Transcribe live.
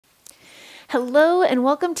Hello and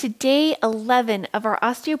welcome to day 11 of our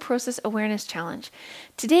Osteoporosis Awareness Challenge.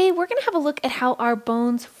 Today we're going to have a look at how our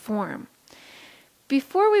bones form.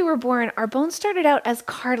 Before we were born, our bones started out as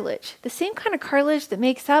cartilage, the same kind of cartilage that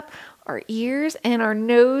makes up our ears and our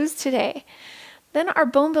nose today. Then our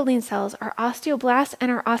bone building cells, our osteoblasts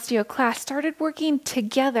and our osteoclasts, started working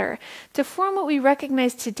together to form what we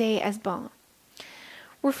recognize today as bone.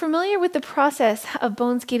 We're familiar with the process of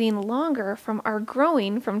bones getting longer from our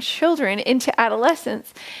growing from children into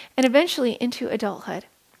adolescence and eventually into adulthood.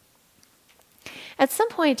 At some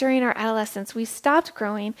point during our adolescence, we stopped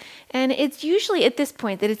growing, and it's usually at this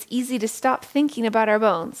point that it's easy to stop thinking about our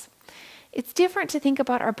bones. It's different to think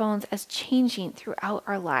about our bones as changing throughout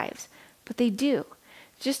our lives, but they do.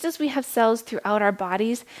 Just as we have cells throughout our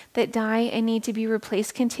bodies that die and need to be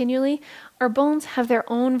replaced continually, our bones have their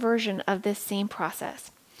own version of this same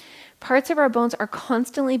process. Parts of our bones are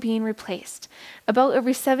constantly being replaced. About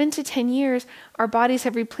every 7 to 10 years, our bodies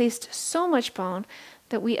have replaced so much bone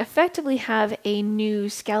that we effectively have a new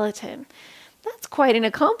skeleton. That's quite an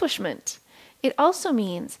accomplishment. It also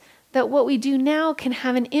means that what we do now can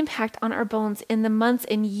have an impact on our bones in the months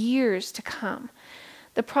and years to come.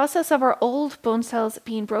 The process of our old bone cells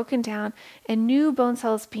being broken down and new bone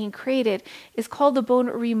cells being created is called the bone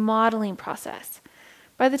remodeling process.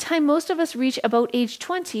 By the time most of us reach about age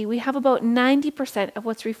 20, we have about 90% of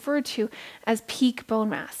what's referred to as peak bone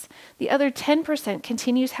mass. The other 10%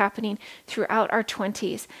 continues happening throughout our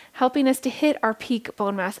 20s, helping us to hit our peak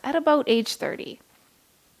bone mass at about age 30.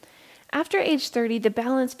 After age 30, the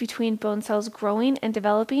balance between bone cells growing and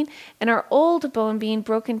developing and our old bone being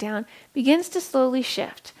broken down begins to slowly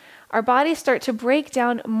shift. Our bodies start to break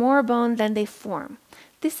down more bone than they form.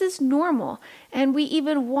 This is normal, and we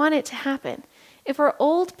even want it to happen. If our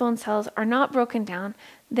old bone cells are not broken down,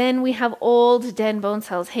 then we have old dead bone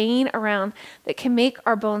cells hanging around that can make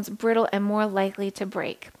our bones brittle and more likely to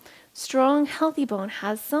break. Strong, healthy bone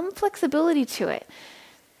has some flexibility to it.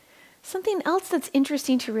 Something else that's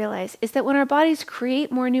interesting to realize is that when our bodies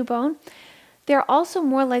create more new bone, they're also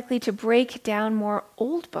more likely to break down more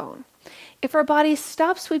old bone. If our bodies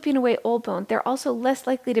stop sweeping away old bone, they're also less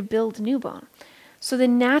likely to build new bone. So the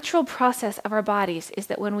natural process of our bodies is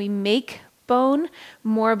that when we make bone,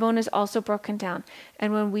 more bone is also broken down.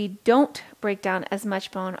 And when we don't break down as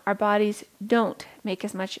much bone, our bodies don't make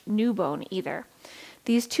as much new bone either.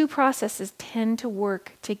 These two processes tend to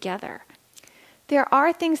work together. There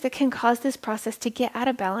are things that can cause this process to get out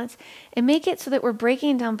of balance and make it so that we're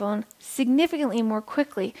breaking down bone significantly more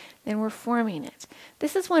quickly than we're forming it.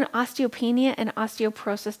 This is when osteopenia and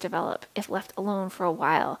osteoporosis develop if left alone for a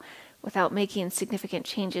while without making significant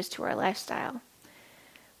changes to our lifestyle.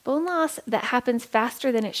 Bone loss that happens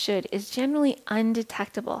faster than it should is generally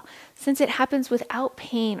undetectable since it happens without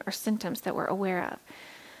pain or symptoms that we're aware of.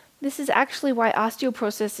 This is actually why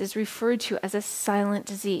osteoporosis is referred to as a silent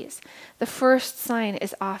disease. The first sign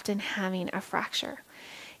is often having a fracture.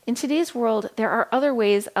 In today's world, there are other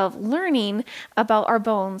ways of learning about our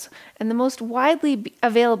bones, and the most widely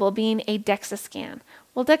available being a DEXA scan.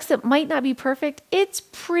 While DEXA might not be perfect, it's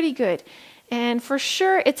pretty good, and for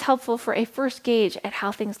sure it's helpful for a first gauge at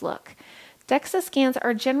how things look. DEXA scans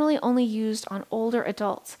are generally only used on older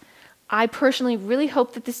adults. I personally really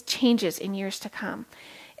hope that this changes in years to come.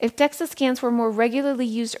 If DEXA scans were more regularly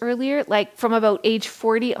used earlier, like from about age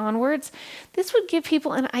 40 onwards, this would give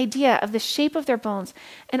people an idea of the shape of their bones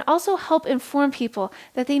and also help inform people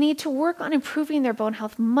that they need to work on improving their bone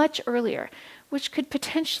health much earlier, which could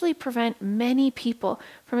potentially prevent many people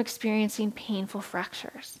from experiencing painful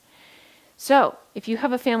fractures. So, if you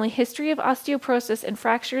have a family history of osteoporosis and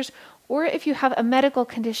fractures, or if you have a medical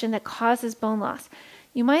condition that causes bone loss,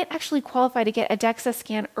 you might actually qualify to get a DEXA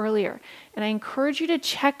scan earlier, and I encourage you to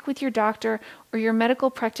check with your doctor or your medical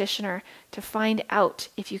practitioner to find out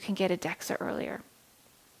if you can get a DEXA earlier.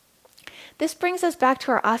 This brings us back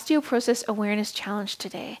to our Osteoporosis Awareness Challenge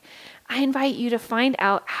today. I invite you to find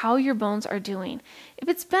out how your bones are doing. If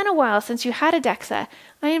it's been a while since you had a DEXA,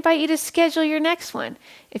 I invite you to schedule your next one.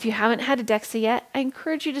 If you haven't had a DEXA yet, I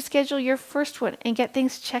encourage you to schedule your first one and get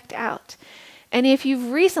things checked out. And if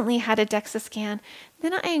you've recently had a DEXA scan,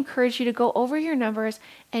 then I encourage you to go over your numbers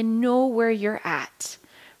and know where you're at.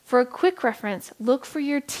 For a quick reference, look for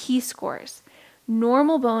your T-scores.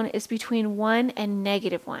 Normal bone is between 1 and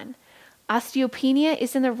 -1. Osteopenia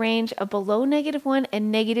is in the range of below -1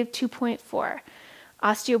 and -2.4.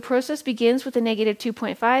 Osteoporosis begins with a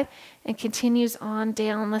 -2.5 and continues on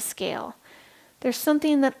down the scale. There's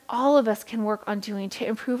something that all of us can work on doing to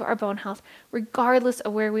improve our bone health, regardless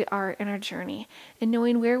of where we are in our journey. And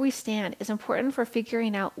knowing where we stand is important for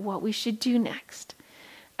figuring out what we should do next.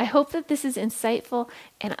 I hope that this is insightful,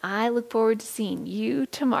 and I look forward to seeing you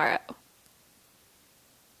tomorrow.